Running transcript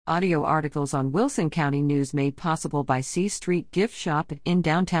Audio articles on Wilson County News made possible by C Street Gift Shop in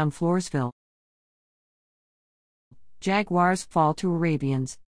downtown Floresville. Jaguars fall to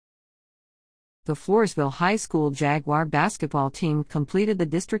Arabians. The Floresville High School Jaguar basketball team completed the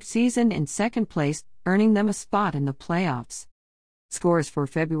district season in second place, earning them a spot in the playoffs. Scores for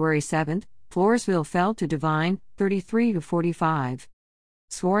February 7th, Floresville fell to Devine, 33-45.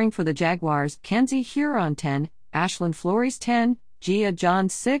 Scoring for the Jaguars: Kenzie Huron 10, Ashlyn Flores 10, Gia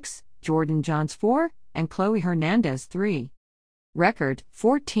Johns 6, Jordan Johns 4, and Chloe Hernandez 3. Record: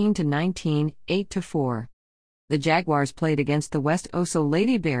 14-19, 8-4. The Jaguars played against the West Oso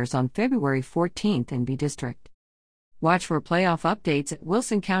Lady Bears on February 14th in B District. Watch for playoff updates at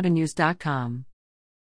wilsoncountynews.com.